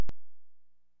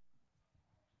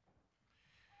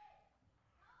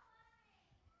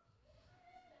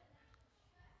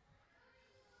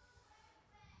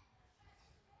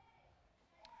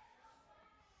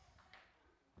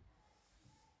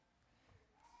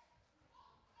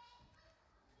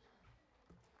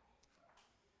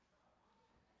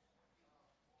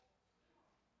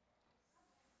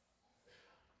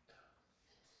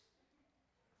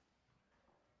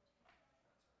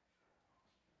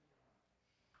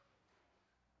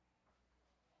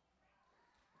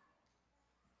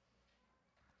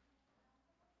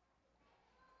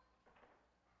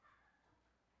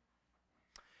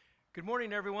Good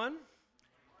morning, everyone.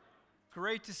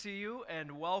 Great to see you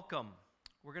and welcome.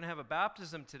 We're going to have a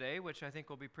baptism today, which I think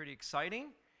will be pretty exciting.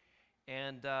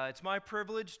 And it's my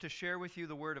privilege to share with you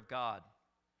the Word of God.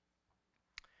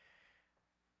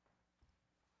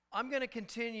 I'm going to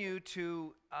continue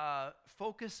to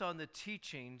focus on the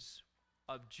teachings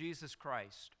of Jesus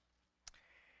Christ.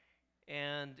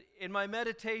 And in my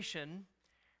meditation,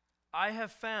 I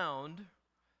have found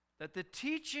that the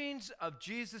teachings of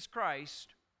Jesus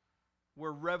Christ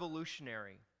were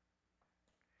revolutionary.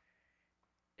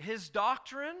 His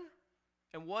doctrine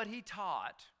and what he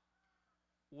taught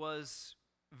was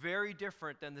very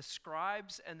different than the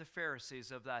scribes and the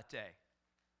Pharisees of that day.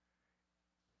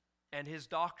 And his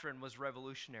doctrine was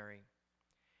revolutionary.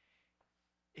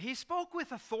 He spoke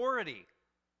with authority.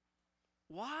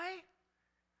 Why?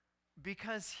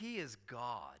 Because he is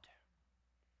God.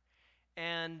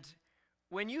 And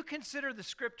when you consider the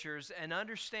scriptures and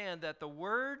understand that the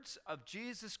words of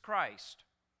Jesus Christ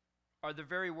are the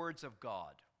very words of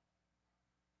God,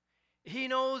 he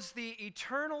knows the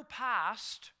eternal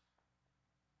past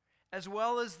as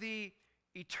well as the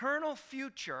eternal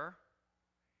future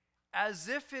as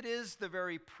if it is the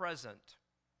very present.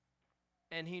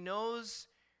 And he knows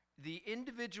the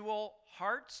individual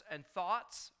hearts and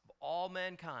thoughts of all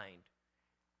mankind.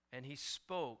 And he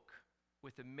spoke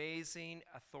with amazing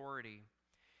authority.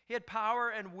 He had power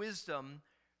and wisdom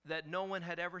that no one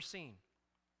had ever seen.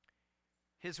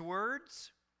 His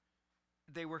words,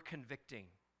 they were convicting.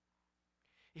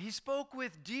 He spoke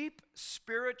with deep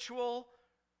spiritual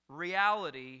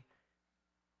reality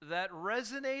that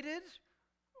resonated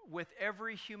with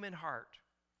every human heart.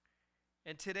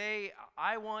 And today,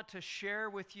 I want to share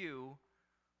with you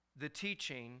the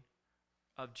teaching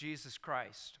of Jesus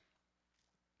Christ.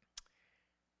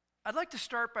 I'd like to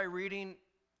start by reading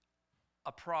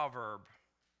a proverb.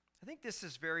 I think this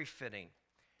is very fitting.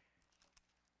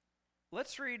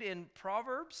 Let's read in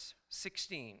Proverbs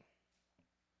 16.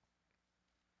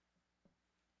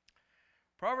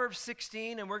 Proverbs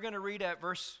 16, and we're going to read at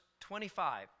verse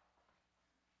 25.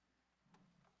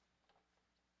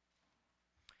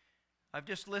 I've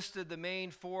just listed the main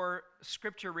four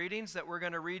scripture readings that we're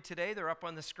going to read today. They're up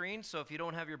on the screen, so if you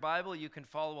don't have your Bible, you can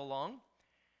follow along.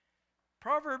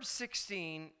 Proverbs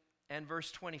 16 and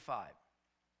verse 25.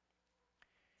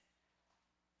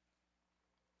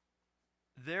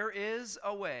 There is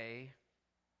a way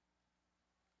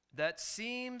that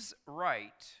seems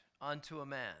right unto a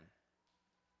man,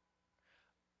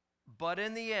 but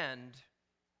in the end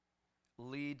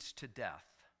leads to death.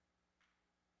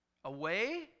 A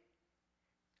way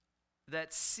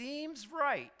that seems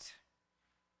right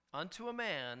unto a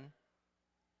man,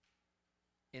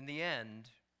 in the end,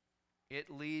 it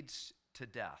leads to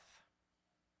death.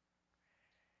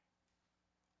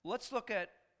 Let's look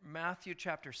at Matthew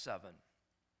chapter 7.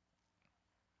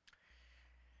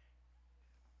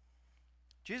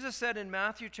 Jesus said in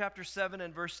Matthew chapter 7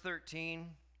 and verse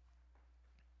 13,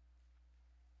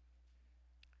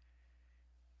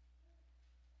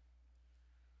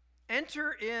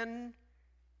 "Enter in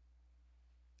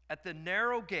at the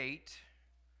narrow gate,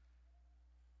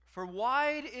 for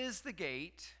wide is the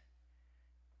gate,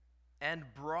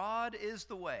 and broad is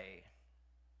the way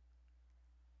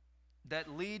that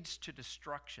leads to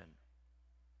destruction,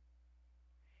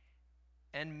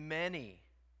 and many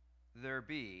there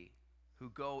be who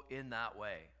go in that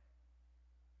way.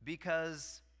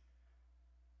 Because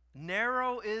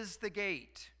narrow is the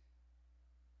gate,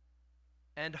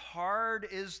 and hard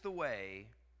is the way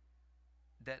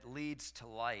that leads to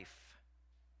life,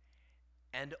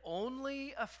 and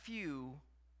only a few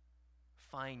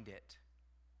find it.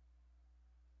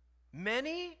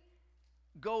 Many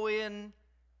go in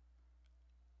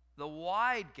the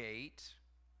wide gate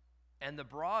and the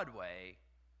broad way,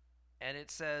 and it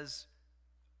says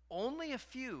only a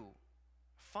few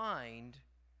find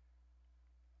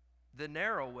the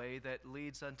narrow way that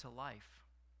leads unto life."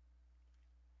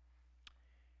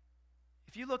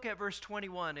 If you look at verse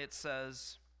 21, it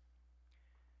says,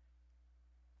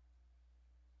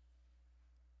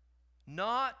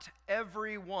 "Not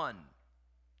every one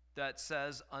that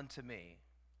says unto me,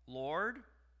 Lord,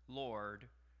 Lord,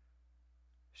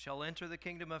 shall enter the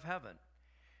kingdom of heaven,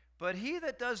 but he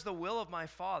that does the will of my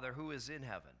Father who is in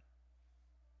heaven.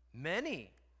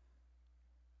 Many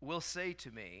will say to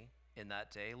me in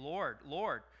that day, Lord,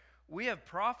 Lord, we have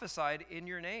prophesied in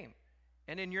your name,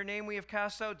 and in your name we have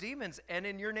cast out demons, and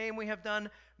in your name we have done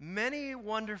many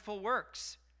wonderful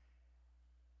works.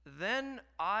 Then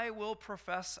I will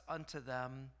profess unto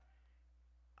them,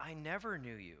 I never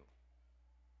knew you.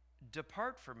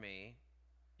 Depart from me,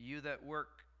 you that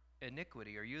work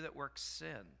iniquity, or you that work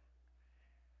sin."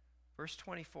 Verse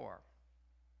 24.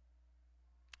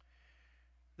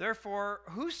 Therefore,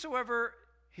 whosoever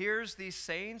hears these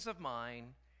sayings of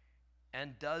mine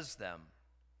and does them,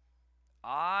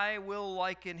 I will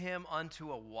liken him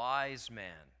unto a wise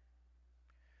man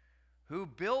who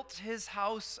built his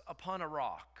house upon a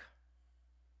rock.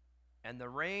 And the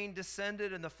rain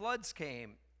descended, and the floods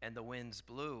came, and the winds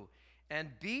blew,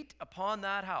 and beat upon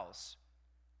that house.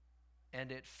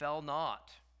 And it fell not,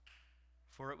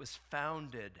 for it was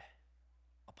founded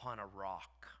upon a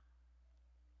rock.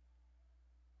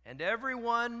 And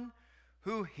everyone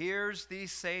who hears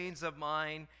these sayings of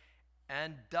mine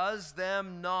and does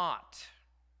them not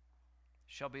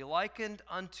shall be likened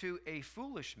unto a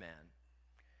foolish man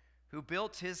who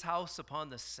built his house upon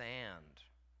the sand.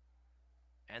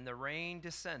 And the rain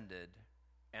descended,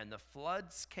 and the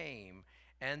floods came,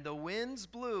 and the winds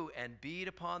blew and beat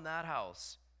upon that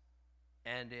house,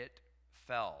 and it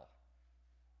fell.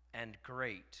 And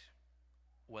great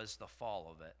was the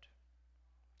fall of it.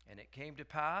 And it came to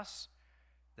pass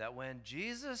that when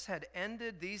Jesus had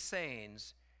ended these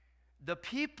sayings, the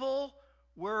people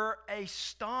were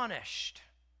astonished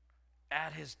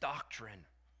at his doctrine,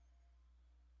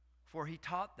 for he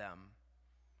taught them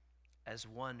as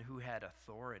one who had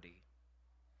authority,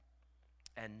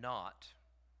 and not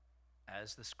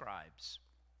as the scribes.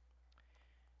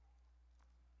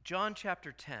 John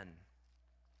chapter 10.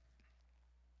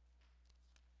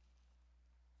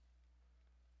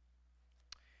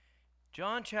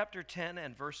 John chapter 10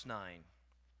 and verse 9.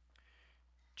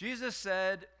 Jesus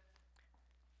said,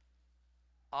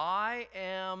 I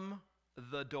am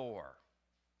the door.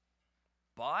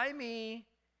 By me,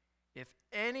 if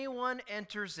anyone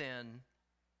enters in,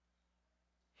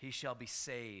 he shall be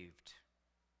saved,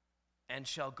 and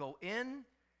shall go in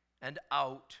and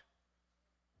out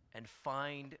and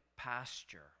find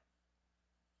pasture.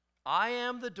 I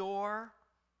am the door,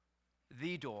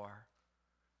 the door.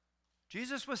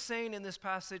 Jesus was saying in this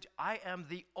passage, I am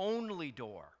the only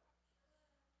door.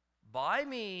 By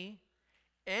me,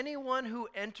 anyone who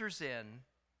enters in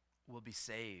will be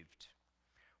saved.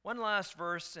 One last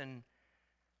verse in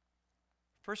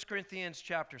 1 Corinthians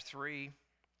chapter 3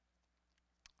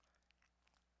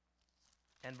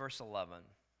 and verse 11.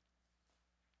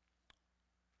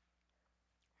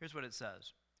 Here's what it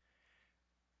says.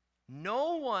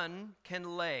 No one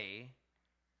can lay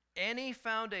any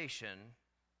foundation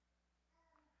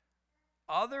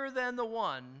other than the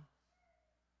one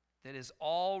that is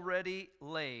already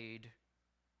laid,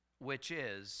 which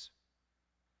is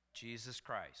Jesus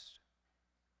Christ.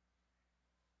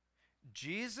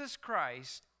 Jesus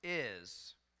Christ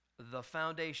is the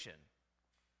foundation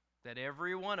that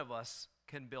every one of us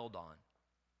can build on.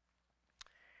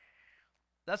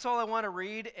 That's all I want to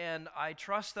read, and I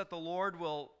trust that the Lord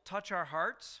will touch our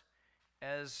hearts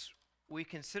as we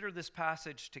consider this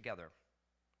passage together.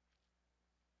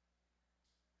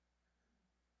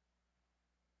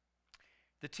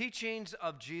 The teachings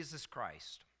of Jesus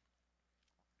Christ.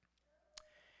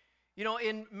 You know,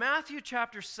 in Matthew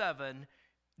chapter 7,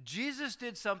 Jesus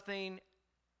did something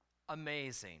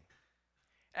amazing.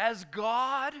 As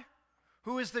God,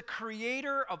 who is the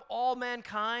creator of all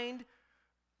mankind,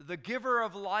 the giver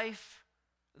of life,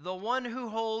 the one who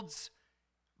holds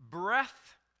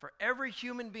breath for every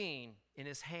human being in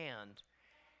his hand,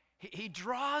 he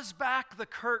draws back the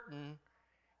curtain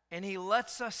and he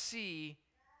lets us see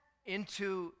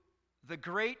into the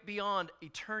great beyond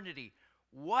eternity.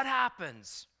 What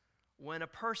happens when a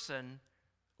person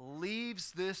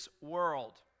leaves this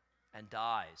world and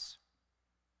dies?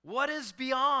 What is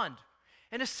beyond?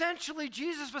 And essentially,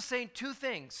 Jesus was saying two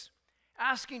things,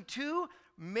 asking two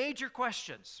major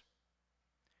questions.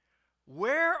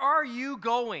 Where are you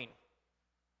going?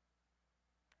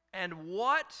 And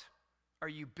what are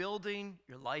you building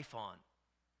your life on?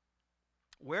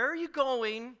 Where are you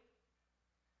going?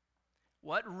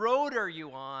 What road are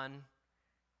you on?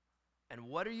 And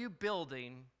what are you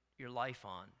building your life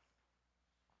on?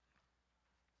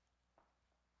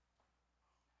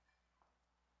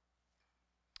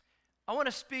 I want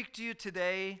to speak to you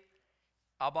today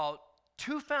about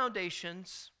two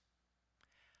foundations,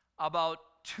 about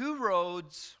two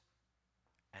roads,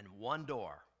 and one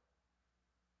door.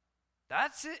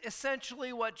 That's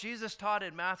essentially what Jesus taught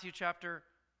in Matthew chapter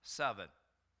 7.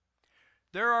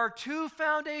 There are two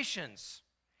foundations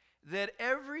that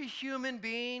every human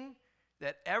being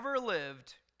that ever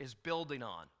lived is building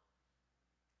on.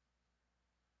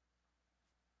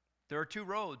 There are two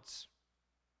roads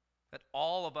that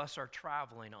all of us are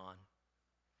traveling on.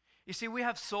 You see, we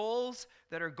have souls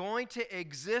that are going to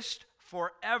exist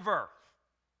forever.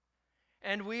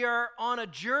 And we are on a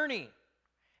journey,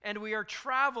 and we are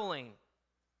traveling.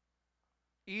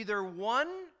 either one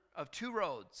of two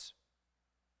roads,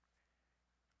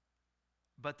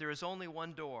 but there is only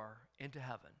one door into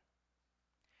heaven,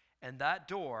 and that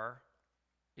door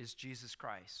is Jesus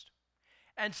Christ.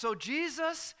 And so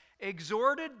Jesus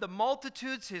exhorted the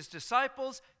multitudes, his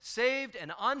disciples, saved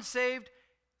and unsaved,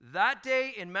 that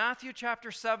day in Matthew chapter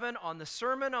 7 on the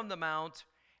Sermon on the Mount,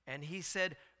 and he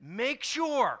said, make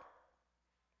sure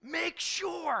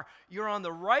you're on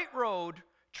the right road,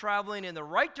 traveling in the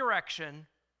right direction,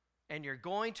 and you're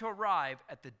going to arrive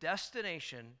at the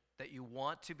destination that you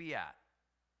want to be at.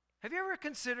 Have you ever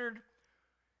considered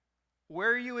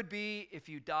where you would be if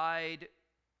you died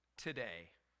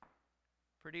today?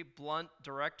 Pretty blunt,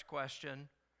 direct question.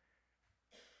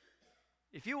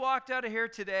 If you walked out of here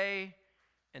today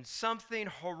and something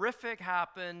horrific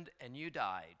happened and you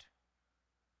died,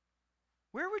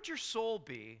 where would your soul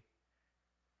be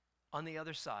on the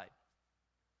other side?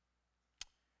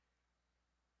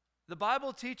 The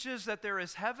Bible teaches that there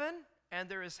is heaven and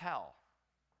there is hell,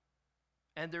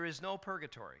 and there is no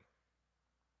purgatory.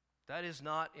 That is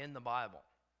not in the Bible.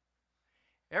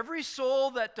 Every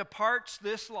soul that departs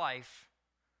this life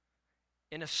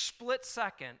in a split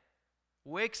second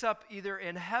wakes up either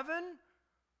in heaven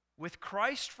with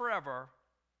Christ forever,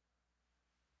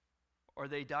 or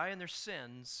they die in their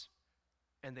sins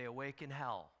and they awake in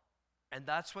hell. And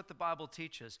that's what the Bible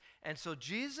teaches. And so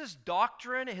Jesus'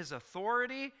 doctrine, his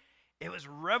authority, it was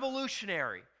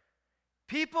revolutionary.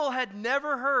 People had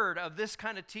never heard of this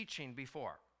kind of teaching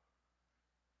before.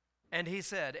 And he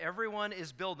said, everyone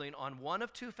is building on one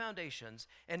of two foundations,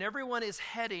 and everyone is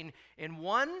heading in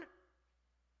one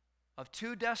of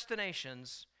two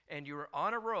destinations, and you're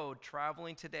on a road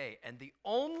traveling today. And the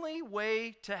only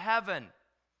way to heaven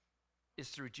is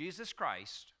through Jesus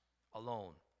Christ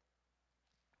alone.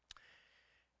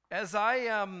 As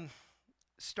I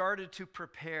started to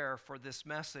prepare for this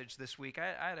message this week,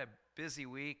 I had a busy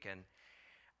week, and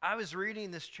I was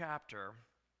reading this chapter,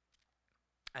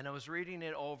 and I was reading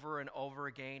it over and over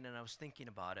again, and I was thinking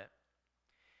about it.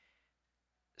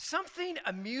 Something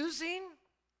amusing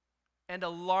and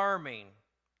alarming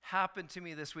happened to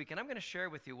me this week, and I'm going to share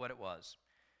with you what it was.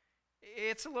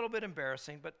 It's a little bit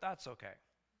embarrassing, but that's okay.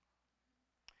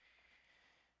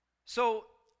 So,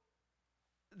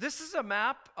 this is a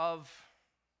map of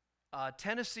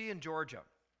Tennessee and Georgia.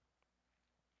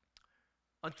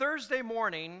 On Thursday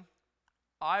morning,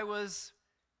 I was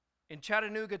in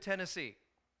Chattanooga, Tennessee,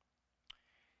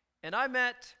 and I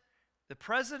met the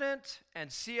president and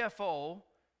CFO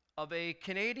of a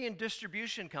Canadian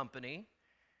distribution company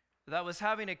that was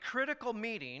having a critical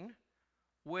meeting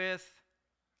with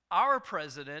our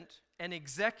president and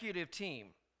executive team.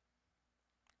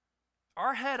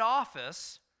 Our head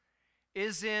office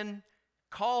is in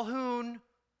Calhoun,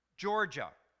 Georgia.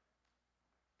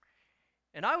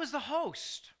 And I was the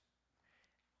host.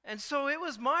 And so it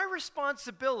was my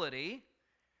responsibility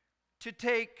to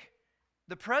take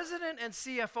the president and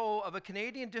CFO of a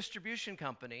Canadian distribution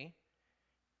company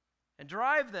and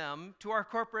drive them to our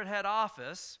corporate head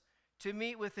office to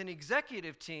meet with an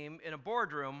executive team in a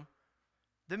boardroom.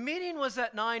 The meeting was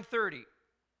at 9:30.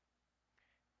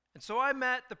 And so I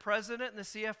met the president and the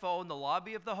CFO in the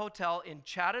lobby of the hotel in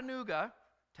Chattanooga,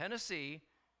 Tennessee,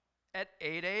 at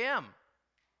 8 a.m.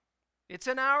 It's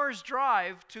an hour's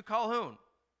drive to Calhoun.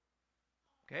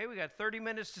 Okay, we got 30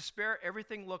 minutes to spare.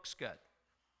 Everything looks good.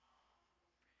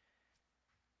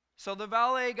 So the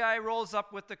valet guy rolls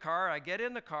up with the car. I get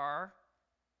in the car,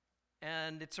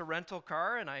 and it's a rental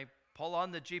car, and I pull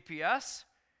on the GPS,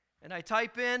 and I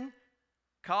type in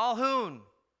Calhoun.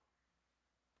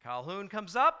 Calhoun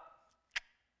comes up.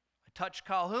 I touch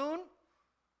Calhoun,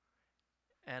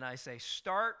 and I say,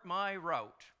 start my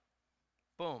route.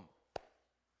 Boom.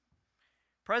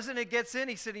 President gets in.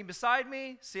 He's sitting beside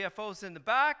me. CFO's in the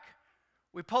back.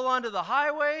 We pull onto the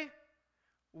highway.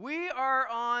 We are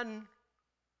on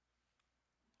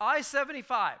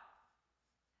I-75.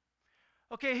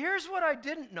 Okay, here's what I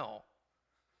didn't know.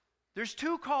 There's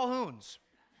two Calhouns.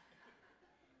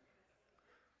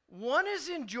 One is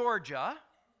in Georgia,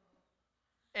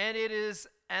 and it is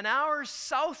an hour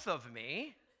south of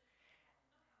me,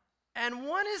 and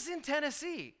one is in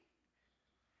Tennessee,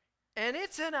 and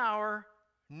it's an hour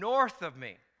north of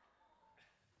me.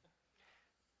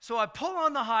 So I pull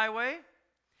on the highway,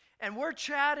 and we're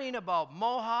chatting about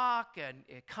Mohawk and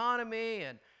economy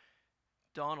and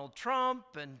Donald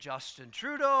Trump and Justin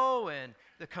Trudeau and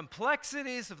the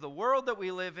complexities of the world that we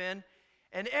live in,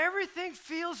 and everything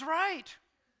feels right.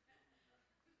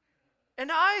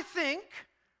 And I think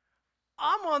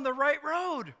I'm on the right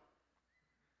road.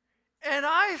 And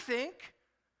I think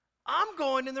I'm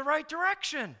going in the right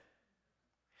direction.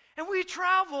 And we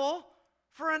travel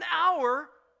for an hour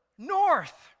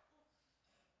north.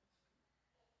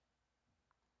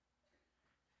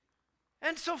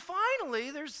 And so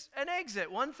finally, there's an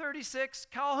exit, 136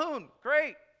 Calhoun.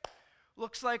 Great.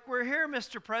 Looks like we're here,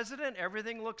 Mr. President.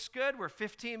 Everything looks good. We're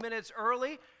 15 minutes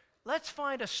early. Let's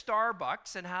find a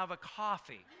Starbucks and have a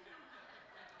coffee.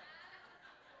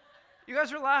 You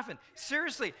guys are laughing.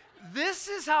 Seriously, this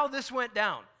is how this went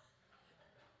down.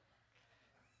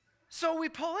 So we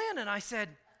pull in, and I said,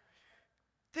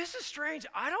 this is strange.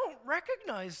 I don't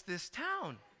recognize this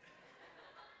town.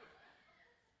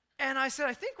 And I said,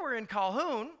 I think we're in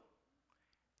Calhoun.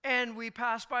 And we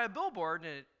passed by a billboard,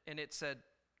 and it said,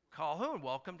 Calhoun,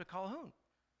 welcome to Calhoun.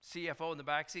 CFO in the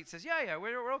back seat says, yeah,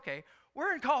 we're okay.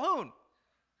 We're in Calhoun.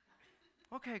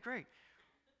 Okay, great.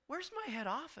 Where's my head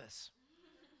office?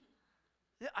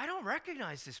 I don't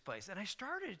recognize this place. And I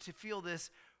started to feel this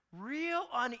real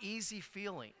uneasy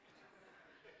feeling.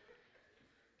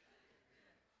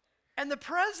 And the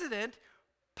president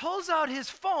pulls out his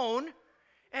phone,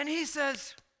 and he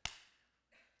says,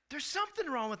 there's something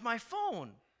wrong with my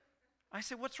phone. I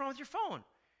said, what's wrong with your phone?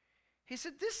 He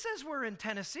said, this says we're in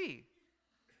Tennessee.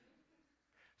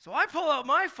 So I pull out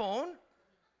my phone,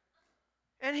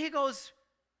 and he goes,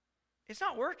 it's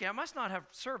not working. I must not have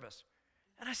service.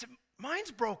 And I said,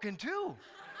 mine's broken too.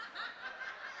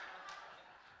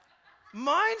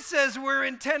 Mine says we're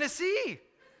in Tennessee.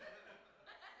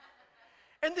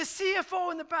 And the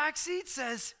CFO in the back seat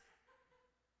says,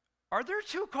 are there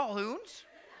two Calhouns?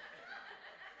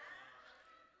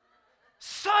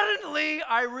 Suddenly,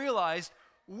 I realized,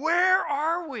 where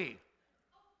are we?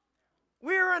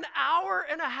 We're an hour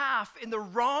and a half in the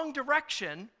wrong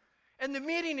direction, and the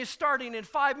meeting is starting in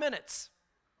 5 minutes.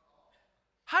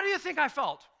 How do you think I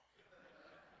felt?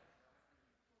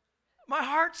 My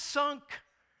heart sunk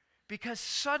because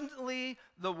suddenly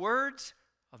the words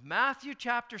of Matthew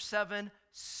chapter 7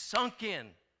 sunk in,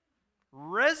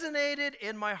 resonated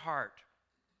in my heart.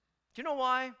 Do you know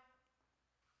why?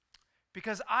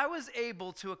 Because I was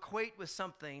able to equate with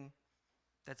something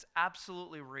that's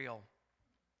absolutely real.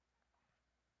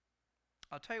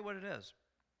 I'll tell you what it is.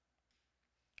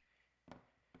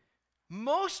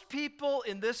 Most people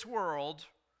in this world,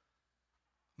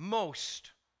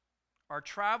 are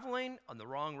traveling on the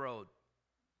wrong road,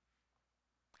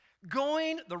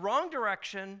 going the wrong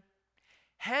direction,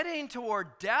 heading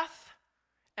toward death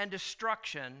and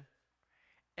destruction,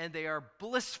 and they are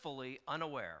blissfully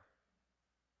unaware.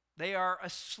 They are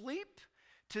asleep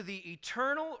to the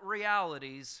eternal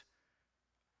realities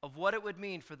of what it would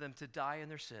mean for them to die in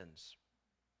their sins.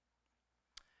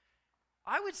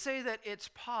 I would say that it's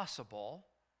possible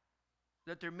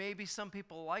that there may be some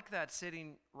people like that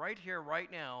sitting right here,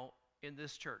 right now, in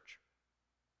this church.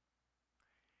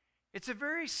 It's a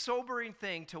very sobering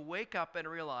thing to wake up and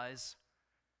realize,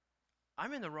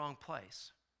 I'm in the wrong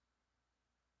place.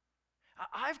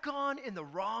 I've gone in the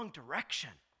wrong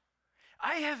direction.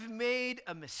 I have made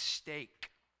a mistake.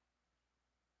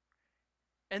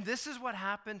 And this is what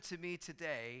happened to me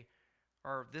today,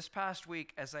 or this past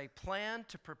week, as I planned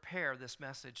to prepare this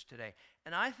message today.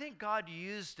 And I think God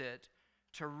used it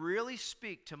to really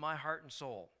speak to my heart and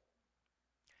soul.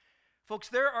 Folks,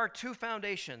 there are two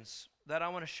foundations that I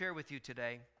want to share with you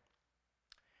today.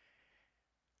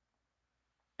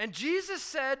 And Jesus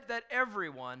said that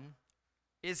everyone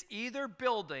is either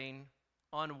building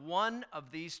on one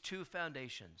of these two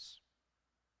foundations.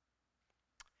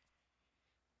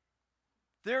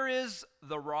 There is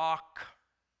the rock.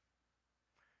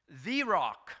 The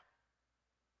rock.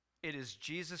 It is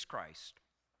Jesus Christ.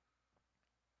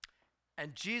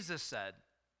 And Jesus said,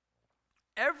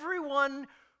 everyone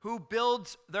who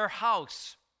builds their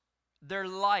house, their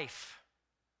life,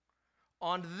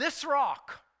 on this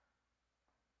rock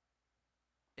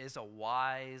is a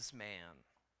wise man.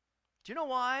 Do you know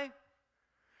why?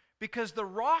 Because the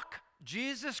rock,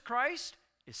 Jesus Christ,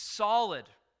 is solid.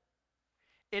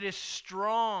 It is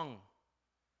strong.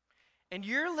 And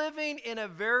you're living in a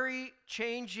very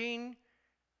changing,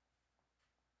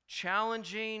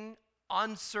 challenging,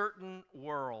 uncertain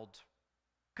world.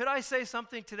 Could I say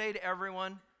something today to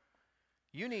everyone?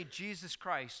 You need Jesus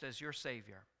Christ as your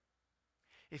Savior.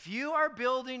 If you are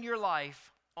building your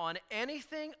life on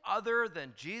anything other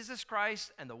than Jesus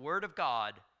Christ and the Word of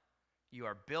God, you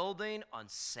are building on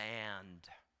sand.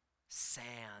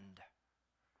 Sand.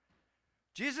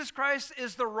 Jesus Christ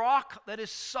is the rock that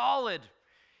is solid.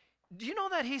 Do you know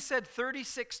that he said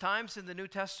 36 times in the New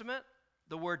Testament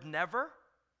the word never?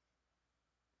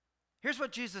 Here's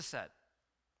what Jesus said.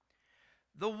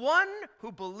 The one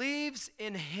who believes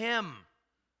in him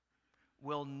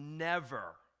will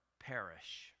never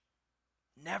perish.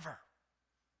 Never.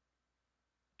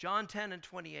 John 10 and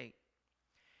 28.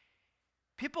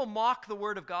 People mock the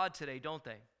word of God today, don't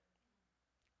they?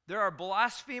 There are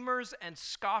blasphemers and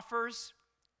scoffers.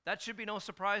 That should be no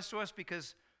surprise to us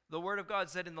because the word of God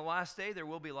said in the last day there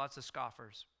will be lots of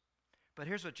scoffers. But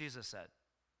here's what Jesus said.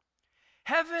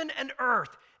 Heaven and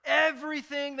earth,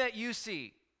 everything that you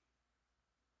see,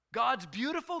 God's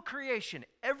beautiful creation,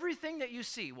 everything that you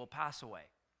see will pass away.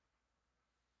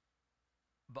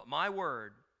 But my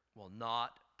word will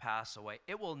not pass away.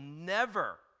 It will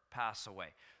never pass away.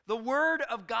 The word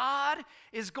of God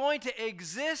is going to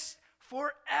exist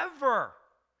forever.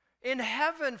 In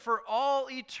heaven for all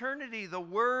eternity, the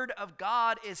word of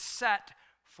God is set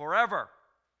forever.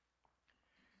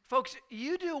 Folks,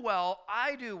 you do well,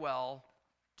 I do well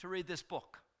to read this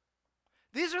book.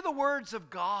 These are the words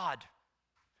of God.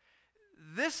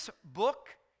 This book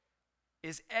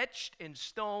is etched in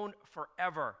stone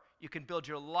forever. You can build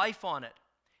your life on it.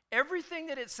 Everything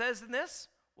that it says in this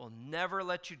will never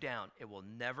let you down. It will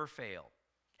never fail.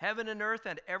 Heaven and earth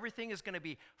and everything is going to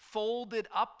be folded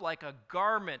up like a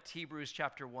garment, Hebrews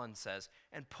chapter 1 says,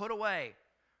 and put away.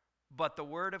 But the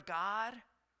word of God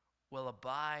will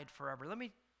abide forever. Let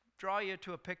me draw you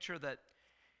to a picture that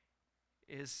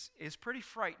is pretty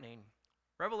frightening.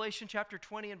 Revelation chapter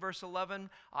 20 and verse 11,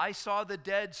 I saw the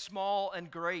dead, small and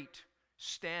great,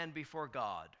 stand before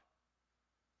God.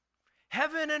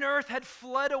 Heaven and earth had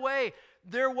fled away.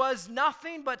 There was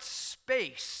nothing but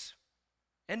space.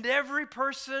 And every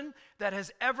person that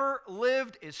has ever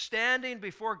lived is standing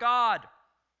before God.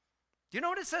 Do you know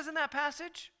what it says in that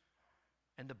passage?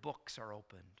 And the books are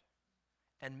opened.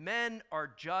 And men are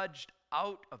judged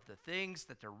out of the things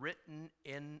that are written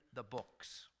in the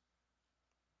books.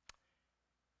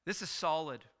 This is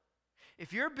solid.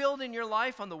 If you're building your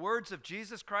life on the words of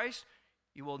Jesus Christ,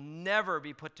 you will never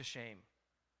be put to shame.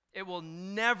 It will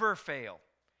never fail.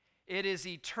 It is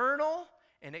eternal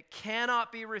and it cannot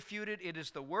be refuted. It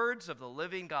is the words of the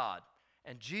living God.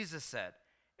 And Jesus said,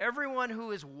 everyone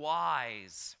who is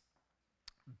wise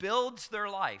builds their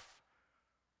life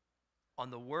on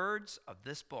the words of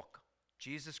this book,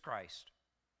 Jesus Christ.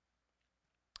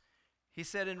 He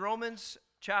said in Romans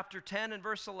chapter 10 and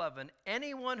verse 11,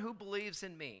 anyone who believes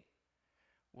in me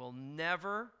will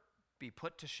never be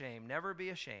put to shame, never be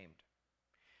ashamed.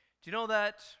 Do you know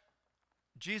that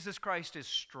Jesus Christ is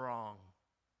strong?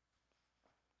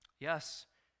 Yes,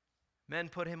 men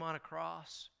put him on a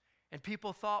cross, and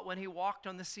people thought when he walked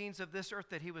on the scenes of this earth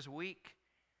that he was weak.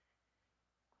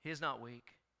 He is not weak.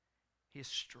 He is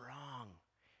strong.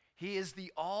 He is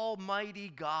the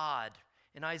Almighty God.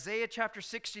 In Isaiah chapter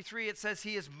 63, it says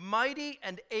he is mighty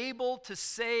and able to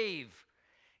save.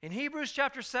 In Hebrews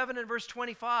chapter 7 and verse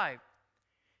 25,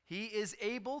 he is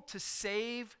able to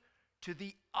save to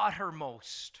the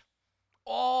uttermost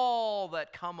all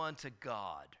that come unto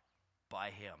God by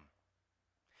him.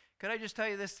 Can I just tell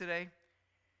you this today?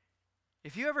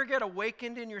 If you ever get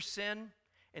awakened in your sin,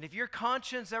 and if your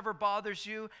conscience ever bothers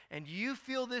you, and you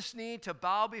feel this need to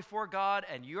bow before God,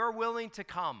 and you're willing to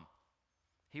come,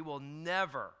 he will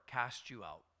never cast you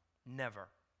out. Never.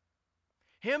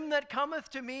 Him that cometh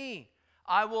to me,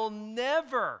 I will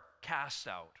never cast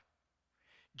out.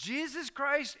 Jesus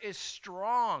Christ is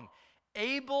strong,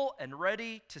 able, and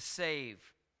ready to save.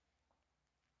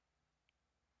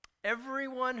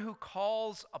 Everyone who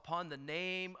calls upon the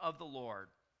name of the Lord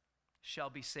shall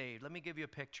be saved. Let me give you a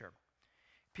picture.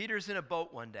 Peter's in a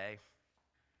boat one day.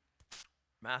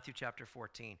 Matthew chapter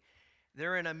 14.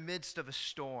 They're in the midst of a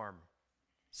storm,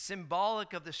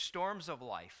 symbolic of the storms of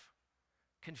life.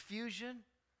 Confusion,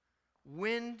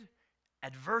 wind,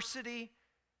 adversity.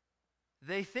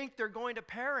 They think they're going to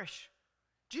perish.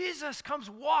 Jesus comes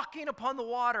walking upon the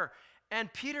water,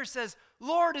 and Peter says,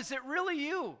 Lord, is it really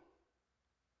you?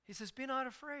 He says, be not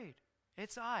afraid.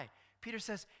 It's I. Peter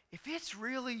says, if it's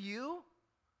really you,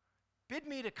 bid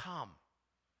me to come.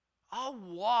 I'll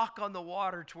walk on the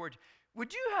water toward you.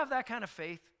 Would you have that kind of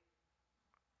faith?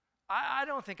 I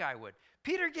don't think I would.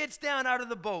 Peter gets down out of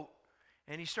the boat,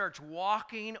 and he starts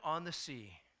walking on the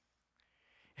sea.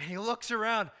 And he looks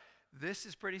around. This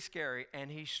is pretty scary.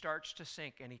 And he starts to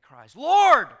sink, and he cries,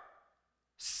 Lord,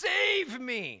 save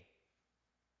me.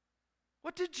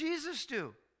 What did Jesus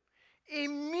do?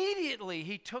 Immediately,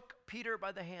 he took Peter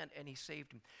by the hand, and he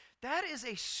saved him. That is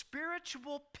a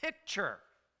spiritual picture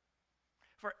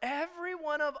for every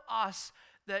one of us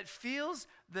that feels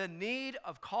the need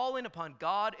of calling upon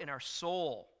God in our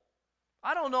soul.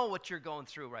 I don't know what you're going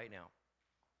through right now.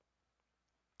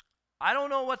 I don't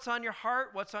know what's on your heart,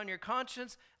 what's on your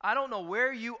conscience. I don't know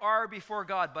where you are before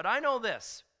God, but I know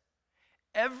this.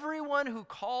 Everyone who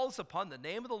calls upon the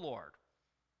name of the Lord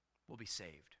will be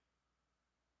saved.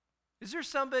 Is there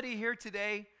somebody here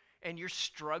today and you're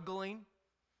struggling?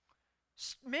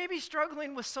 Maybe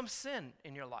struggling with some sin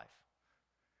in your life.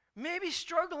 Maybe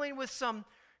struggling with some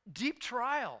deep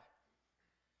trial.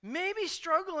 Maybe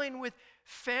struggling with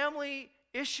family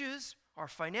issues or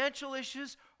financial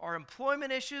issues or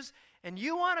employment issues, and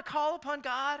you want to call upon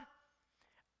God.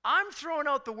 I'm throwing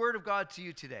out the word of God to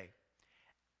you today.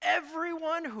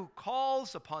 Everyone who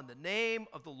calls upon the name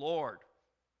of the Lord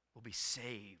will be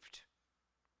saved.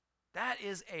 That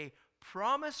is a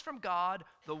promise from God,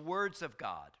 the words of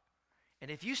God.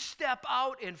 And if you step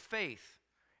out in faith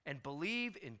and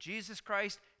believe in Jesus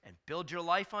Christ and build your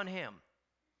life on him,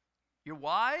 you're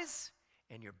wise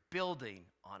and you're building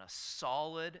on a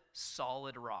solid,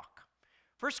 solid rock.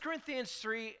 1 Corinthians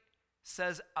 3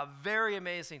 says a very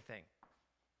amazing thing.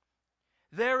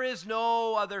 There is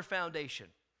no other foundation.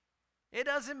 It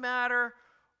doesn't matter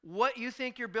what you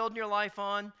think you're building your life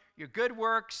on, your good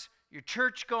works, your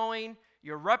church going,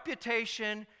 your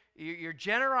reputation, your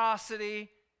generosity,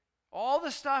 all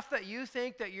the stuff that you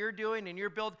think that you're doing and you're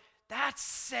building, that's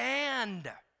sand.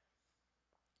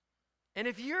 And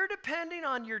if you're depending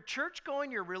on your church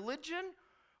going, your religion,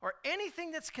 or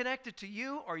anything that's connected to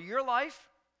you or your life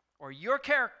or your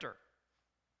character,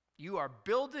 you are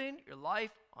building your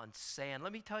life on sand.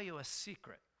 Let me tell you a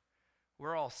secret.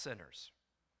 We're all sinners.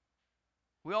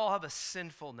 We all have a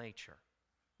sinful nature.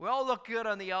 We all look good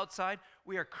on the outside.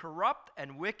 We are corrupt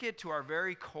and wicked to our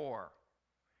very core.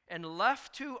 And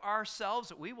left to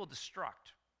ourselves, we will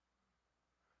destruct.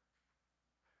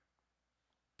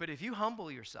 But if you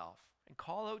humble yourself and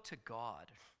call out to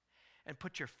God and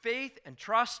put your faith and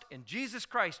trust in Jesus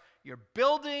Christ, you're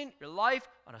building your life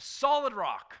on a solid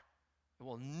rock. It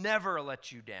will never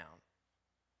let you down.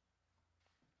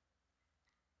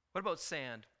 What about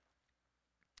sand?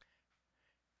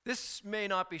 This may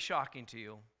not be shocking to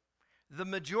you. The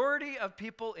majority of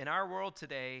people in our world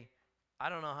today, I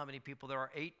don't know how many people there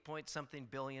are, 8-point-something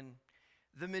billion.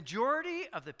 The majority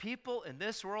of the people in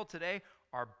this world today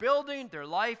are building their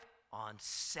life on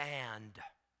sand.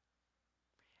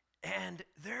 And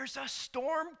there's a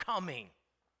storm coming.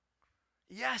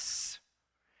 Yes.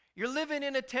 You're living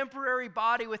in a temporary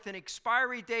body with an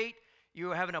expiry date.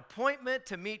 You have an appointment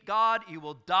to meet God. You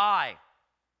will die.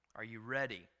 Are you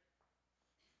ready?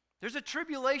 There's a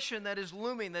tribulation that is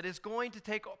looming, that is going to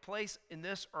take place in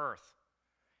this earth.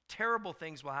 Terrible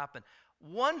things will happen.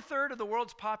 1/3 of the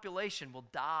world's population will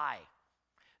die.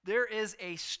 There is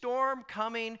a storm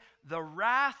coming. The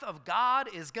wrath of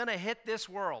God is going to hit this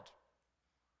world.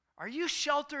 Are you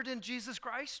sheltered in Jesus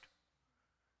Christ?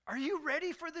 Are you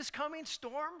ready for this coming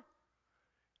storm?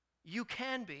 You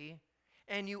can be,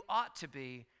 and you ought to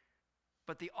be.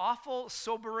 But the awful,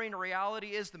 sobering reality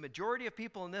is the majority of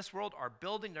people in this world are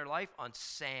building their life on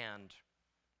sand.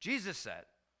 Jesus said,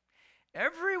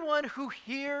 everyone who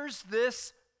hears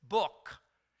this book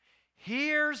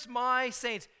hears my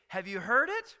sayings. Have you heard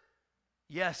it?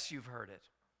 Yes, you've heard it.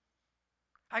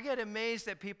 I get amazed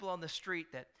at people on the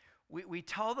street that we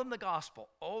tell them the gospel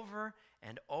over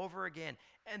and over again.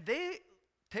 And they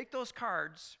take those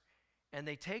cards and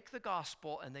they take the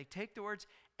gospel and they take the words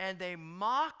and they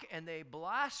mock and they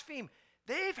blaspheme.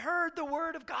 They've heard the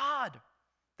word of God.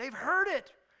 They've heard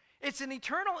it. It's an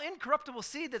eternal, incorruptible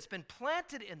seed that's been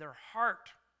planted in their heart.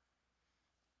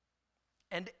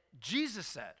 And Jesus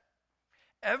said,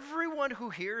 everyone who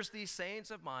hears these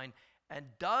sayings of mine and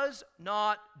does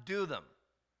not do them,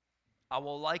 I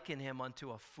will liken him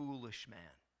unto a foolish man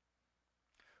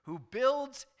who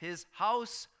builds his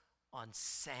house on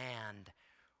sand.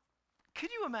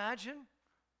 Could you imagine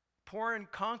pouring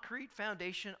concrete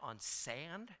foundation on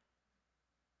sand?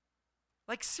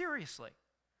 Like, seriously.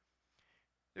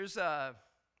 There's a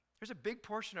big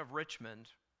portion of Richmond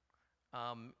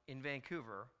in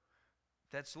Vancouver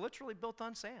that's literally built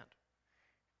on sand.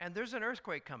 And there's an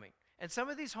earthquake coming. And some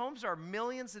of these homes are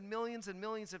millions and millions and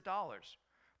millions of dollars.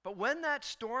 But when that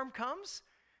storm comes,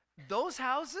 those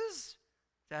houses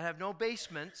that have no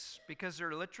basements because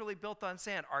they're literally built on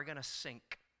sand are going to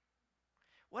sink.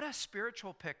 What a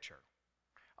spiritual picture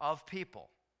of people.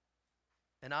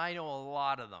 And I know a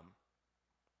lot of them.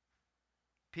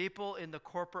 People in the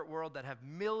corporate world that have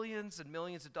millions and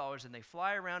millions of dollars, and they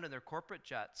fly around in their corporate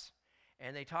jets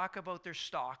and they talk about their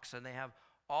stocks and they have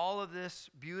all of this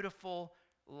beautiful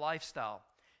lifestyle.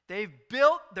 They've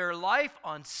built their life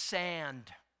on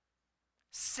sand.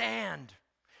 Sand.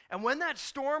 And when that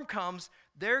storm comes,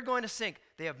 they're going to sink.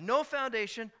 They have no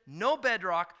foundation, no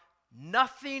bedrock,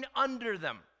 nothing under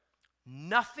them,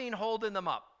 nothing holding them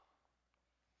up.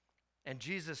 And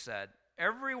Jesus said,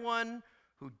 everyone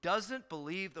who doesn't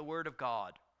believe the word of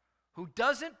God, who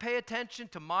doesn't pay attention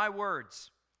to my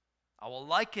words, I will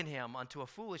liken him unto a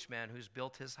foolish man who's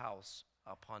built his house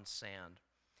upon sand.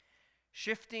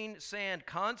 Shifting sand,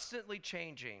 constantly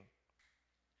changing.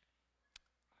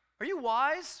 Are you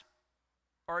wise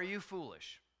or are you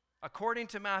foolish? According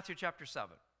to Matthew chapter 7.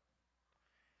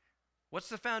 What's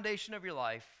the foundation of your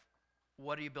life?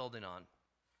 What are you building on?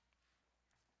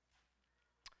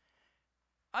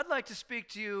 I'd like to speak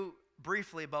to you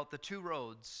briefly about the two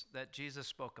roads that Jesus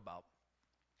spoke about.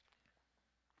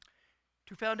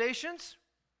 Two foundations?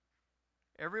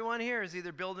 Everyone here is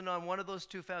either building on one of those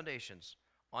two foundations,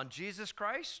 on Jesus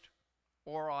Christ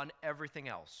or on everything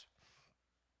else.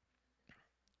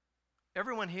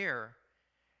 Everyone here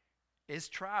is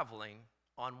traveling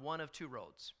on one of two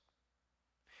roads.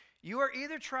 You are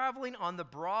either traveling on the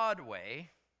broad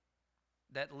way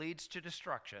that leads to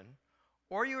destruction,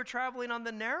 or you are traveling on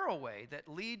the narrow way that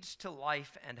leads to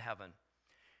life and heaven.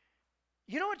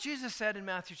 You know what Jesus said in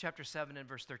Matthew chapter 7 and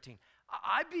verse 13?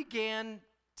 I began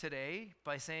today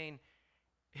by saying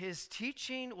his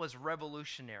teaching was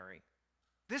revolutionary.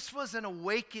 This was an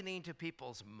awakening to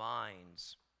people's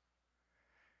minds.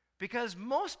 Because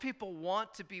most people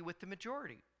want to be with the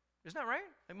majority. Isn't that right?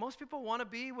 And most people want to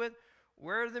be with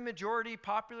where the majority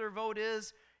popular vote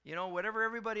is. You know, whatever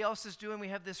everybody else is doing, we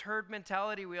have this herd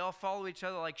mentality. We all follow each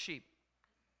other like sheep.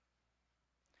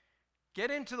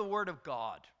 Get into the Word of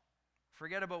God.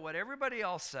 Forget about what everybody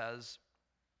else says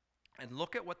and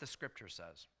look at what the Scripture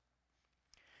says.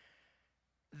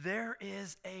 There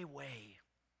is a way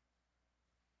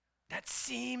that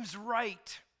seems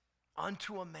right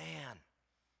unto a man,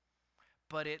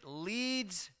 but it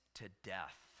leads to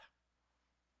death.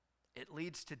 It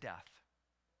leads to death.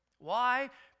 Why?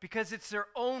 Because it's their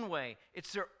own way.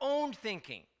 It's their own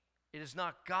thinking. It is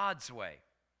not God's way.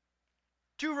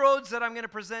 Two roads that I'm going to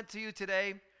present to you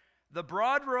today, the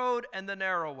broad road and the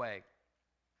narrow way.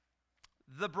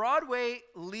 The broad way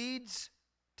leads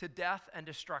to death and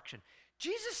destruction.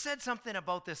 Jesus said something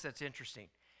about this that's interesting.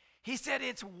 He said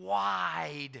it's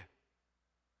wide.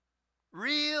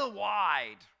 Real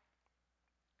wide.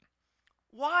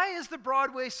 Why is the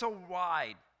broad way so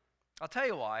wide? I'll tell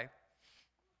you why.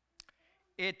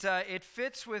 It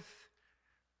fits with,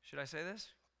 should I say this?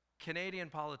 Canadian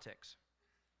politics.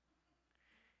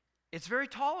 It's very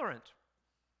tolerant.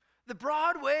 The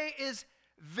broad way is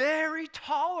very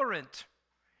tolerant.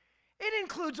 It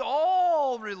includes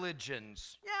all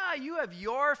religions. Yeah, you have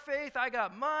your faith, I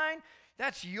got mine.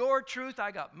 That's your truth, I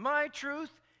got my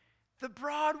truth. The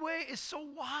broad way is so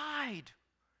wide.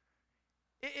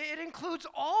 It includes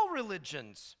all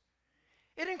religions.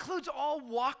 It includes all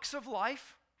walks of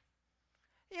life.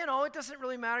 You know, it doesn't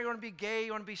really matter. You want to be gay,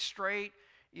 you want to be straight,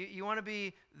 you want to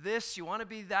be this, you want to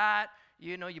be that.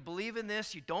 You know, you believe in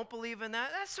this, you don't believe in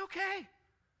that. That's okay.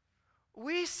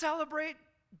 We celebrate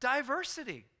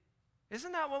diversity.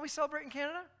 Isn't that what we celebrate in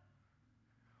Canada?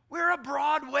 We're a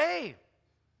broad way.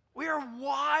 We are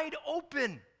wide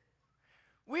open.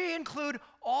 We include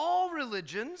all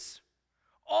religions,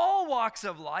 all walks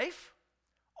of life,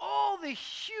 all the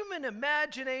human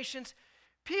imaginations.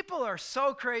 People are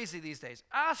so crazy these days.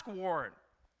 Ask Warren.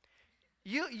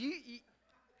 You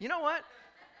know what?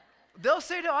 They'll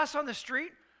say to us on the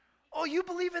street, oh, you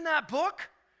believe in that book?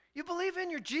 You believe in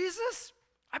your Jesus?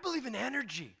 I believe in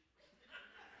energy.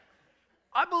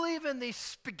 I believe in the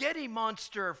spaghetti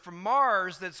monster from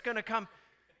Mars that's going to come.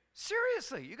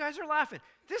 Seriously, you guys are laughing.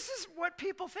 This is what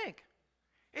people think.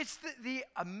 It's the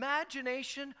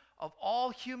imagination of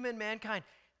all human mankind.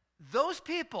 Those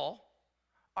people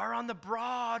are on the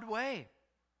broad way.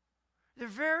 They're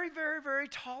very, very, very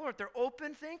tolerant. They're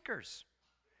open thinkers.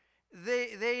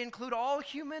 They include all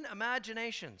human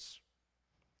imaginations.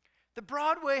 The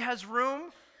broad way has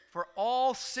room for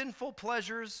all sinful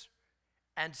pleasures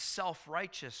and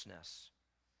self-righteousness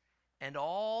and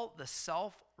all the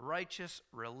self-righteous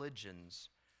religions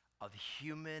of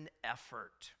human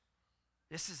effort.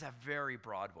 This is a very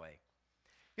broad way.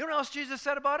 You know what else Jesus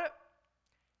said about it?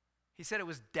 He said it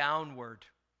was downward.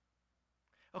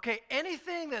 Okay,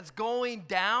 anything that's going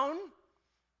down,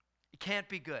 it can't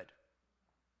be good.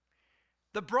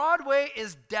 The broad way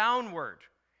is downward,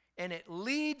 and it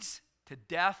leads to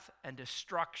death and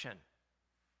destruction.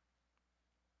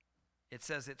 It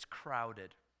says it's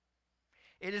crowded.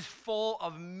 It is full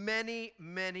of many,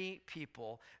 many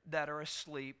people that are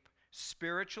asleep,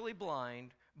 spiritually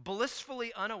blind,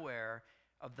 blissfully unaware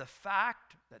of the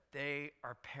fact that they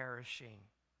are perishing.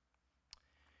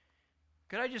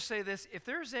 Could I just say this? If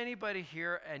there's anybody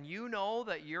here and you know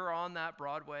that you're on that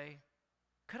broad way,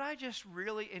 could I just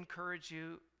really encourage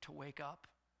you to wake up,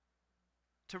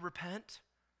 to repent,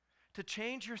 to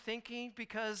change your thinking,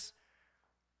 because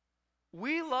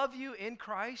We love you in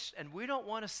Christ, and we don't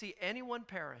want to see anyone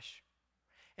perish.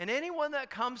 And anyone that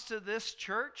comes to this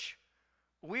church,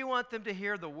 we want them to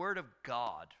hear the Word of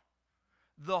God,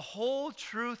 the whole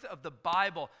truth of the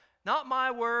Bible. Not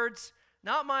my words,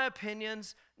 not my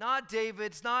opinions, not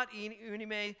David's, not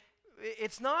Unime.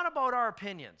 It's not about our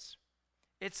opinions.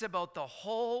 It's about the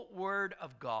whole Word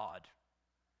of God.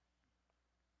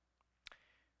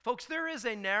 Folks, there is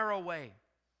a narrow way.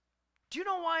 Do you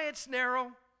know why it's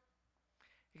narrow?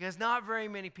 Because not very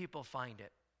many people find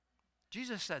it.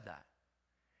 Jesus said that.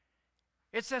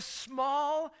 It's a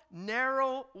small,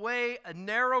 narrow way, a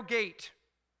narrow gate.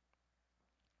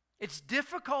 It's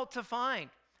difficult to find.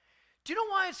 Do you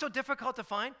know why it's so difficult to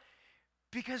find?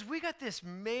 Because we got this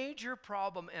major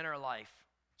problem in our life.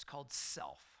 It's called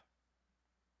self.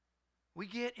 We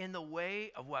get in the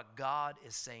way of what God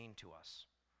is saying to us.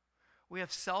 We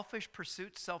have selfish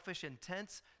pursuits, selfish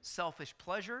intents, selfish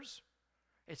pleasures.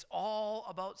 It's all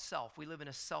about self. We live in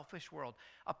a selfish world.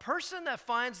 A person that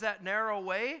finds that narrow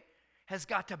way has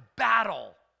got to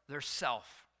battle their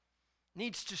self,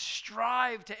 needs to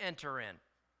strive to enter in.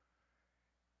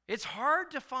 It's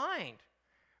hard to find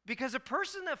because a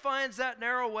person that finds that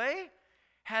narrow way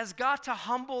has got to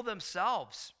humble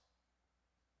themselves.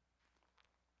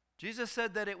 Jesus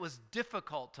said that it was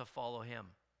difficult to follow him.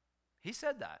 He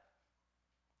said that.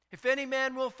 If any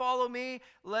man will follow me,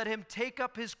 let him take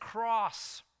up his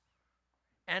cross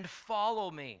and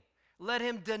follow me. Let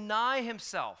him deny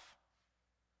himself.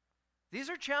 These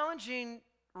are challenging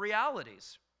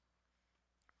realities.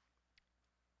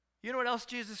 You know what else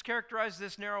Jesus characterized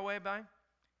this narrow way by?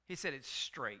 He said it's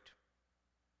straight.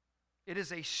 It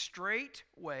is a straight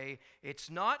way. It's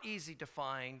not easy to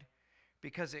find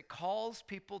because it calls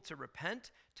people to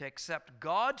repent, to accept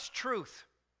God's truth,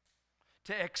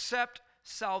 to accept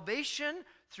salvation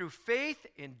through faith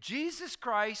in Jesus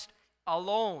Christ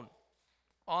alone,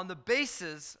 on the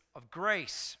basis of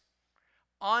grace,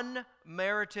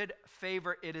 unmerited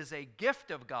favor. It is a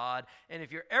gift of God, and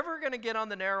if you're ever going to get on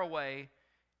the narrow way,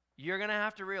 you're going to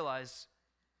have to realize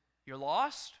you're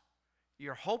lost,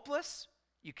 you're hopeless,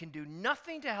 you can do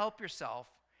nothing to help yourself,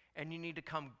 and you need to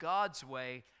come God's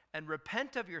way and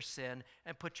repent of your sin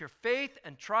and put your faith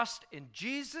and trust in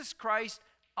Jesus Christ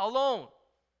alone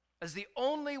as the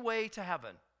only way to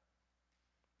heaven.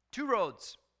 Two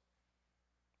roads.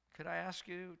 Could I ask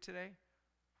you today,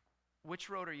 which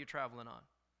road are you traveling on?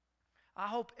 I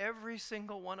hope every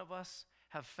single one of us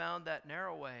have found that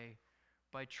narrow way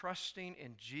by trusting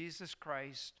in Jesus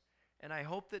Christ. And I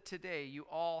hope that today you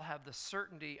all have the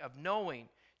certainty of knowing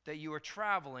that you are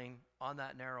traveling on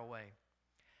that narrow way.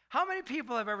 How many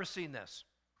people have ever seen this?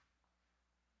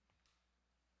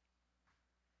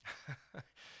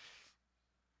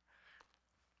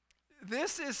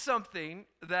 This is something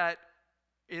that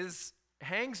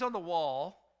hangs on the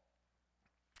wall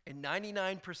in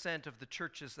 99% of the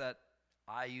churches that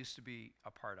I used to be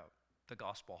a part of, the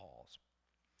gospel halls.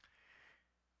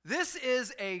 This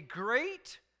is a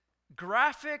great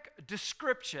graphic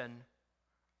description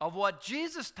of what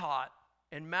Jesus taught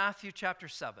in Matthew chapter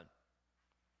 7.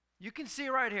 You can see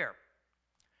right here.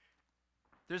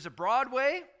 There's a broad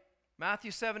way,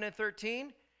 Matthew 7 and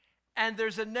 13, and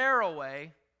there's a narrow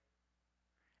way.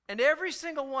 And every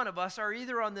single one of us are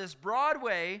either on this broad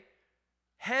way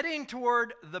heading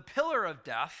toward the pillar of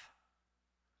death.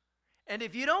 And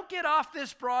if you don't get off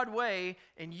this broad way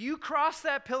and you cross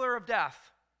that pillar of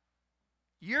death,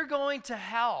 you're going to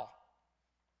hell.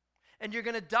 And you're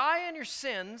going to die in your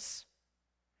sins,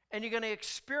 and you're going to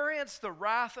experience the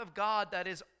wrath of God. That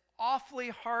is awfully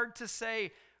hard to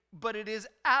say, but it is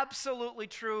absolutely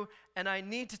true, and I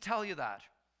need to tell you that.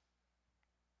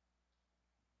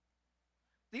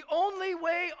 The only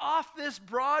way off this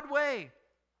broad way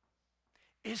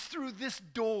is through this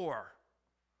door.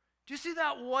 Do you see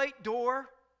that white door?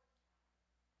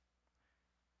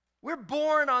 We're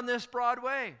born on this broad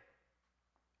way.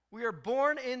 We are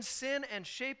born in sin and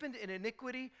shapen in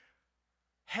iniquity,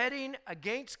 heading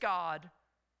against God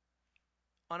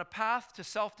on a path to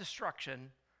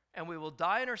self-destruction, and we will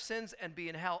die in our sins and be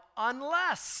in hell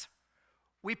unless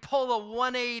we pull a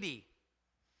 180.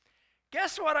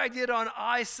 Guess what I did on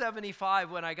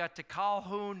I-75 when I got to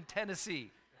Calhoun,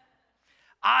 Tennessee?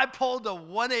 I pulled a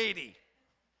 180.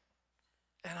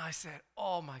 And I said,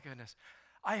 oh my goodness,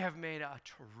 I have made a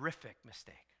terrific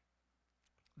mistake.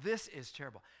 This is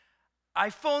terrible. I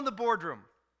phoned the boardroom.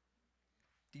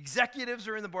 The executives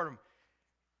are in the boardroom.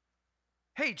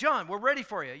 Hey, John, we're ready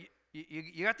for you.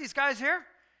 You got these guys here?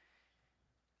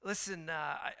 Listen,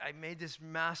 I made this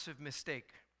massive mistake.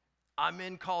 I'm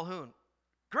in Calhoun.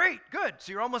 Great, good.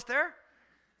 So you're almost there?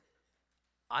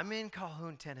 I'm in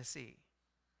Calhoun, Tennessee.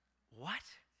 What?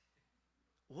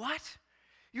 What?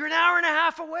 You're an hour and a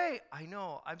half away. I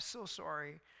know. I'm so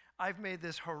sorry. I've made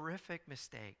this horrific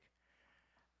mistake.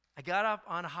 I got up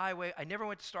on highway. I never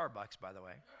went to Starbucks, by the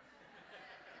way.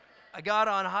 I got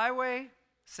on highway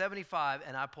 75,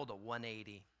 and I pulled a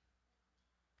 180.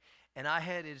 And I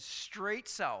headed straight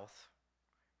south.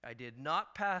 I did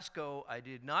not pass go. I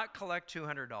did not collect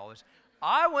 $200.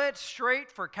 I went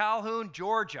straight for Calhoun,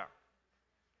 Georgia.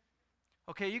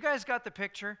 Okay, you guys got the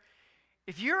picture?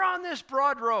 If you're on this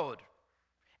broad road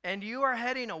and you are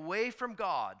heading away from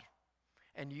God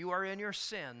and you are in your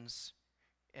sins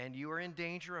and you are in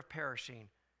danger of perishing,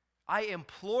 I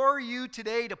implore you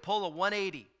today to pull a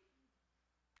 180.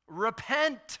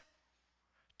 Repent.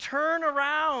 Turn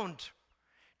around.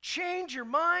 Change your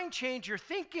mind, change your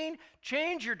thinking,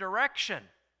 change your direction.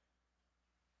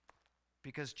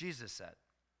 Because Jesus said,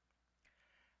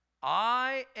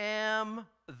 I am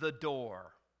the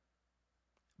door.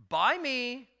 By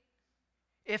me,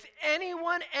 if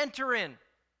anyone enter in,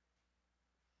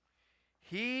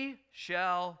 he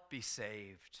shall be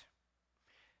saved.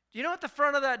 Do you know what the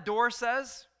front of that door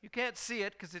says? You can't see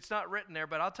it because it's not written there,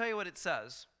 but I'll tell you what it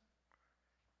says.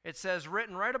 It says,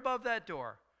 written right above that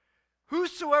door,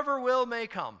 whosoever will may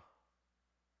come.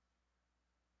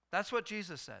 That's what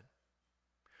Jesus said.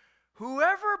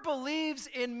 Whoever believes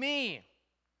in me,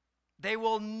 they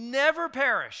will never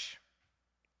perish,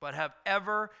 but have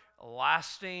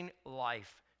everlasting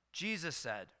life. Jesus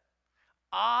said,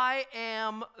 I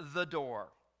am the door.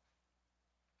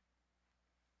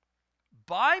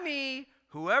 By me,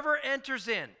 whoever enters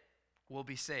in will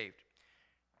be saved.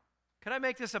 Can I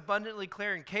make this abundantly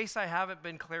clear in case I haven't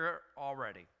been clear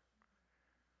already?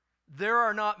 There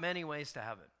are not many ways to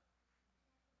heaven.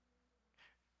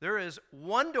 There is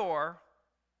one door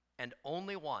and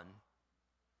only one,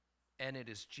 and it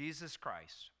is Jesus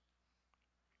Christ.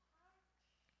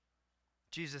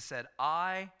 Jesus said,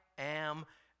 I am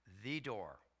the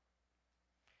door.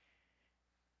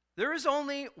 There is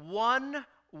only one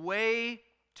way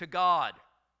to God.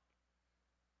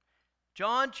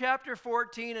 John chapter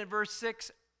 14 and verse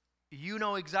 6, you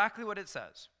know exactly what it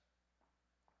says.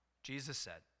 Jesus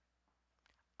said,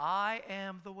 I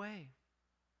am the way.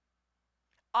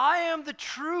 I am the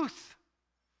truth.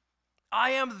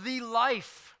 I am the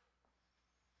life.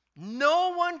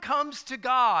 No one comes to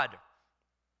God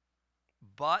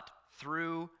but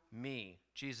through me,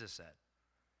 Jesus said.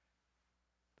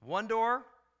 One door,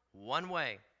 one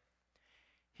way.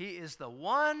 He is the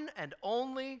one and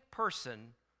only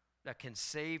person that can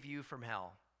save you from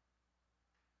hell.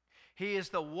 He is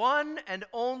the one and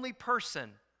only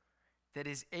person that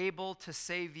is able to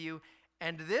save you,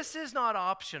 and this is not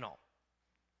optional.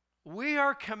 We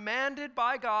are commanded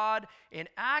by God in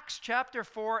Acts chapter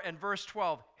 4 and verse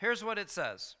 12. Here's what it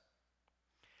says.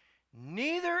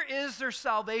 Neither is there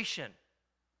salvation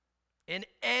in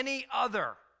any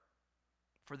other,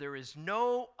 for there is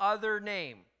no other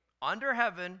name under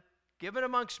heaven given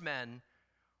amongst men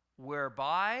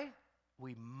whereby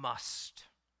we must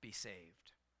be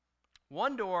saved.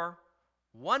 One door,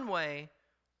 one way,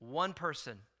 one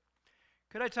person.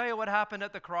 Could I tell you what happened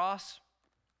at the cross?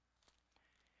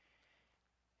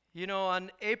 You know,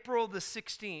 on April the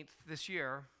 16th this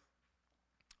year,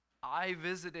 I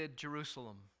visited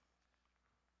Jerusalem.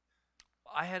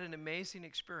 I had an amazing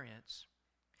experience.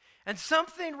 And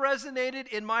something resonated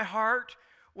in my heart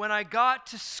when I got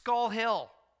to Skull Hill.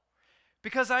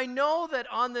 Because I know that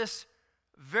on this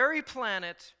very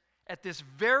planet, at this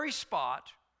very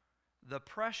spot, the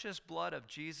precious blood of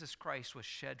Jesus Christ was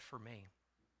shed for me.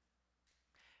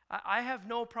 I have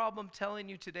no problem telling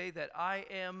you today that I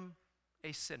am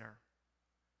a sinner.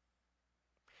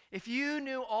 If you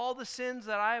knew all the sins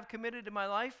that I have committed in my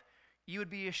life, you would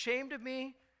be ashamed of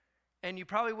me, and you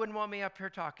probably wouldn't want me up here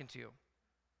talking to you.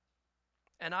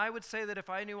 And I would say that if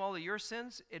I knew all of your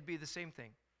sins, it'd be the same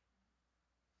thing.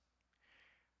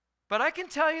 But I can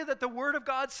tell you that the Word of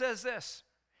God says this.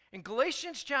 In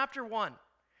Galatians chapter 1,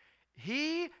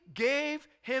 He gave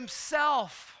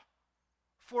Himself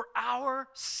for our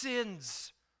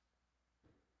sins,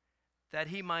 that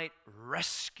He might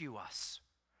rescue us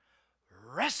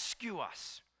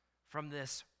from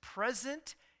this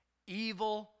present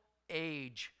evil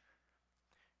age.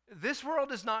 This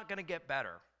world is not going to get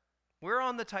better. We're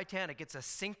on the Titanic. It's a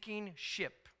sinking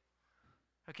ship.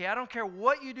 Okay, I don't care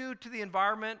what you do to the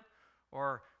environment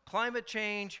or climate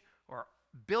change or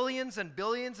billions and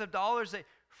billions of dollars.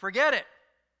 Forget it.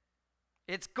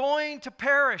 It's going to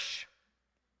perish.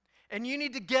 And you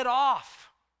need to get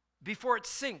off before it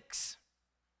sinks.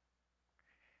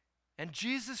 And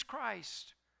Jesus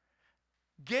Christ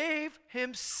gave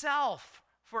Himself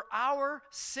for our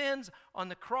sins on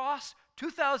the cross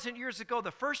 2,000 years ago, the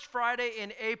first Friday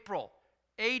in April,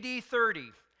 AD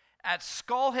 30, at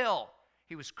Skull Hill.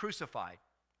 He was crucified.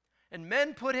 And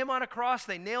men put him on a cross.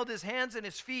 They nailed his hands and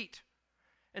his feet.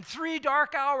 In 3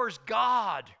 dark hours,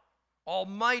 God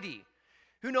Almighty,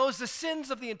 who knows the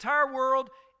sins of the entire world,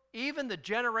 even the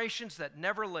generations that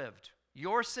never lived,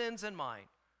 your sins and mine,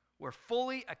 were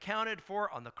fully accounted for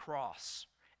on the cross.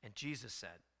 And Jesus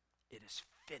said, "It is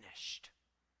finished."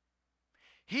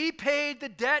 He paid the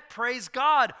debt, praise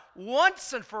God,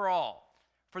 once and for all,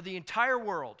 for the entire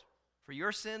world, for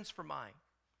your sins, for mine.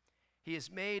 He has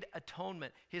made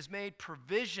atonement. He has made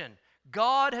provision.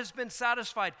 God has been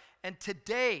satisfied. And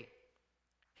today,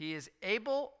 He is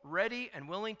able, ready, and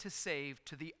willing to save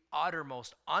to the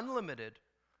uttermost, unlimited,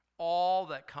 all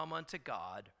that come unto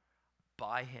God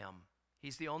by Him.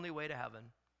 He's the only way to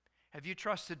heaven. Have you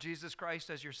trusted Jesus Christ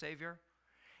as your Savior?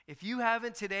 If you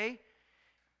haven't today,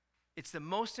 it's the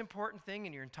most important thing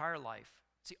in your entire life.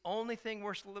 It's the only thing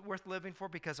worth living for,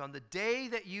 because on the day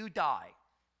that you die,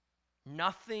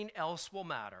 nothing else will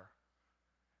matter.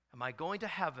 Am I going to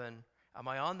heaven? Am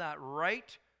I on that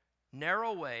right,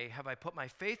 narrow way? Have I put my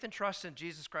faith and trust in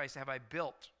Jesus Christ? Have I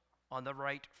built on the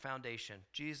right foundation?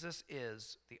 Jesus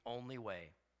is the only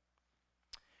way.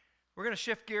 We're going to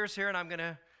shift gears here, and I'm going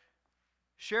to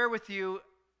share with you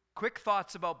quick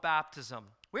thoughts about baptism.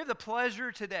 We have the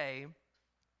pleasure today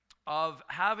of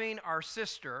having our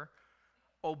sister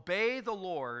obey the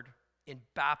Lord in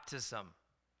baptism.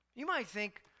 You might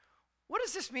think, what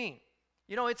does this mean?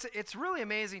 You know, it's really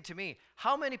amazing to me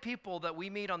how many people that we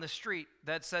meet on the street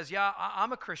that says, yeah,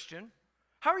 I'm a Christian.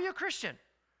 How are you a Christian?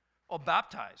 Oh,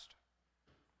 baptized.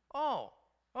 Oh,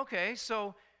 okay.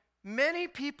 So many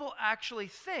people actually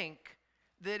think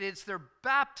that it's their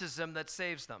baptism that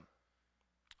saves them.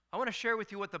 I want to share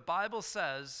with you what the Bible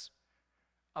says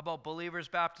about believers'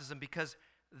 baptism, because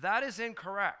that is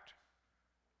incorrect.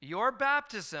 Your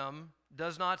baptism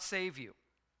does not save you.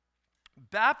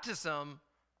 Baptism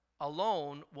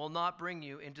alone will not bring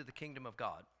you into the kingdom of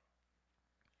God.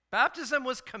 Baptism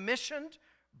was commissioned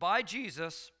by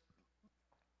Jesus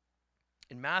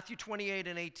in Matthew 28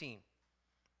 and 18.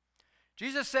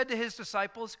 Jesus said to his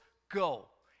disciples, "Go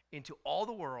into all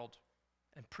the world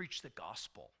and preach the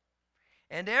gospel.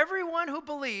 And everyone who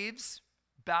believes,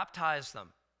 baptize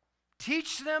them.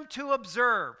 Teach them to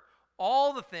observe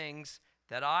all the things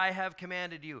that I have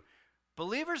commanded you."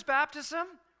 Believers'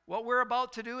 baptism, what we're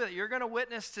about to do, that you're going to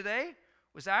witness today,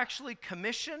 was actually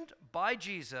commissioned by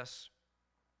Jesus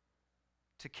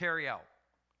to carry out.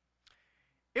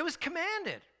 It was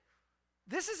commanded.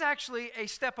 This is actually a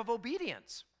step of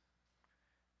obedience.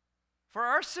 For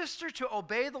our sister to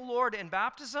obey the Lord in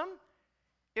baptism,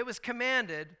 it was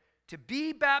commanded to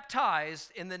be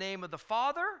baptized in the name of the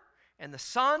Father and the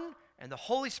Son and the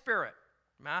Holy Spirit.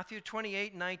 Matthew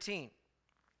 28:19.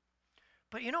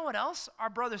 But you know what else? Our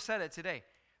brother said it today.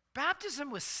 Baptism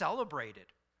was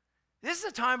celebrated. This is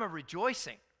a time of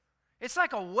rejoicing. It's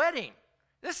like a wedding.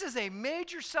 This is a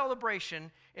major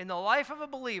celebration in the life of a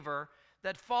believer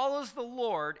that follows the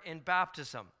Lord in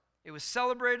baptism. It was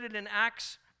celebrated in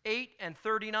Acts 8 and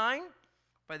 39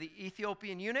 by the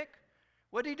Ethiopian eunuch.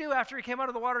 What did he do after he came out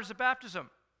of the waters of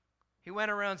baptism? He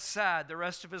went around sad the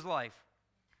rest of his life.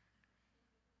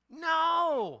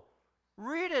 No!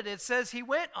 Read it. It says he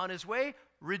went on his way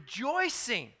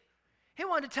rejoicing. He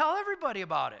wanted to tell everybody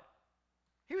about it.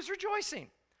 He was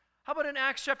rejoicing. How about in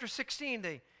Acts chapter 16,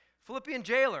 the Philippian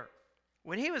jailer?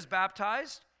 When he was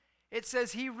baptized, it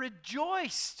says he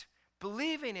rejoiced,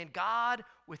 believing in God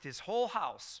with his whole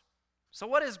house. So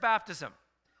what is baptism?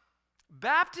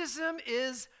 Baptism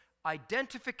is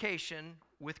identification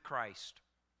with Christ.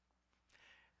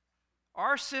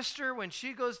 Our sister, when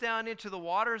she goes down into the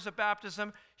waters of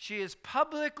baptism, she is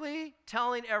publicly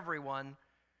telling everyone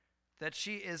that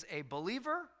she is a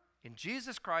believer in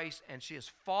Jesus Christ and she is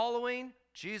following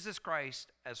Jesus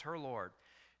Christ as her Lord.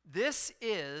 This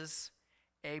is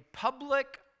a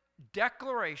public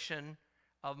declaration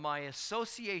of my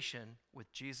association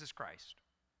with Jesus Christ.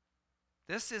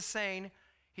 This is saying,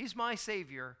 He's my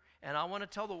Savior, and I want to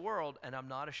tell the world, and I'm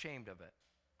not ashamed of it.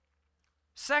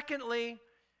 Secondly,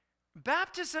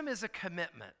 baptism is a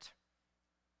commitment.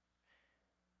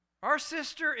 Our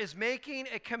sister is making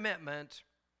a commitment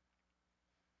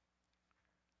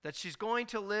that she's going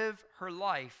to live her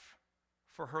life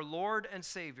for her Lord and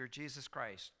Savior, Jesus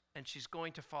Christ, and she's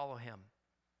going to follow Him.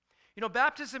 You know,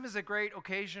 baptism is a great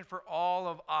occasion for all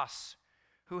of us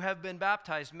who have been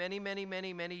baptized many, many,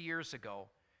 many, many years ago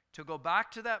to go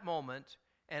back to that moment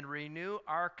and renew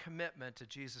our commitment to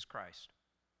Jesus Christ.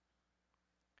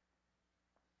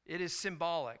 It is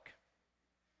symbolic.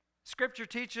 Scripture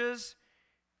teaches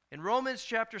in Romans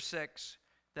chapter 6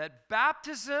 that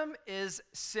baptism is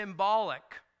symbolic.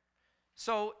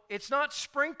 So it's not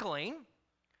sprinkling.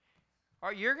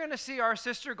 You're going to see our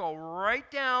sister go right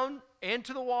down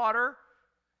into the water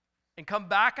and come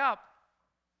back up.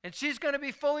 And she's going to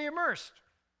be fully immersed.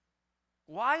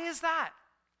 Why is that?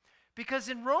 Because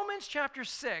in Romans chapter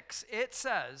 6, it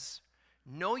says,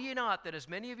 "Know ye not that as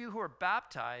many of you who are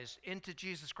baptized into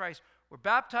Jesus Christ were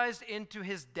baptized into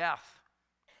his death?"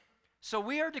 So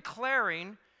we are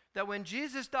declaring that when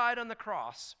Jesus died on the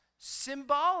cross,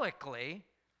 symbolically,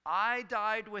 I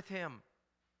died with him.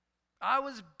 I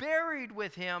was buried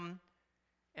with him,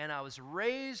 and I was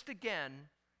raised again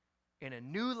in a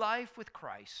new life with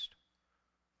Christ.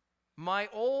 My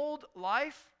old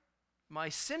life, my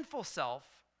sinful self,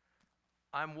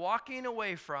 I'm walking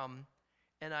away from,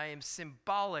 and I am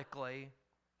symbolically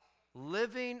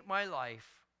living my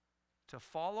life to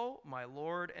follow my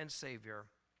Lord and Savior,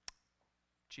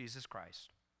 Jesus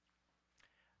Christ.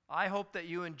 I hope that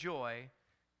you enjoy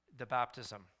the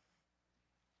baptism.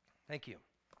 Thank you.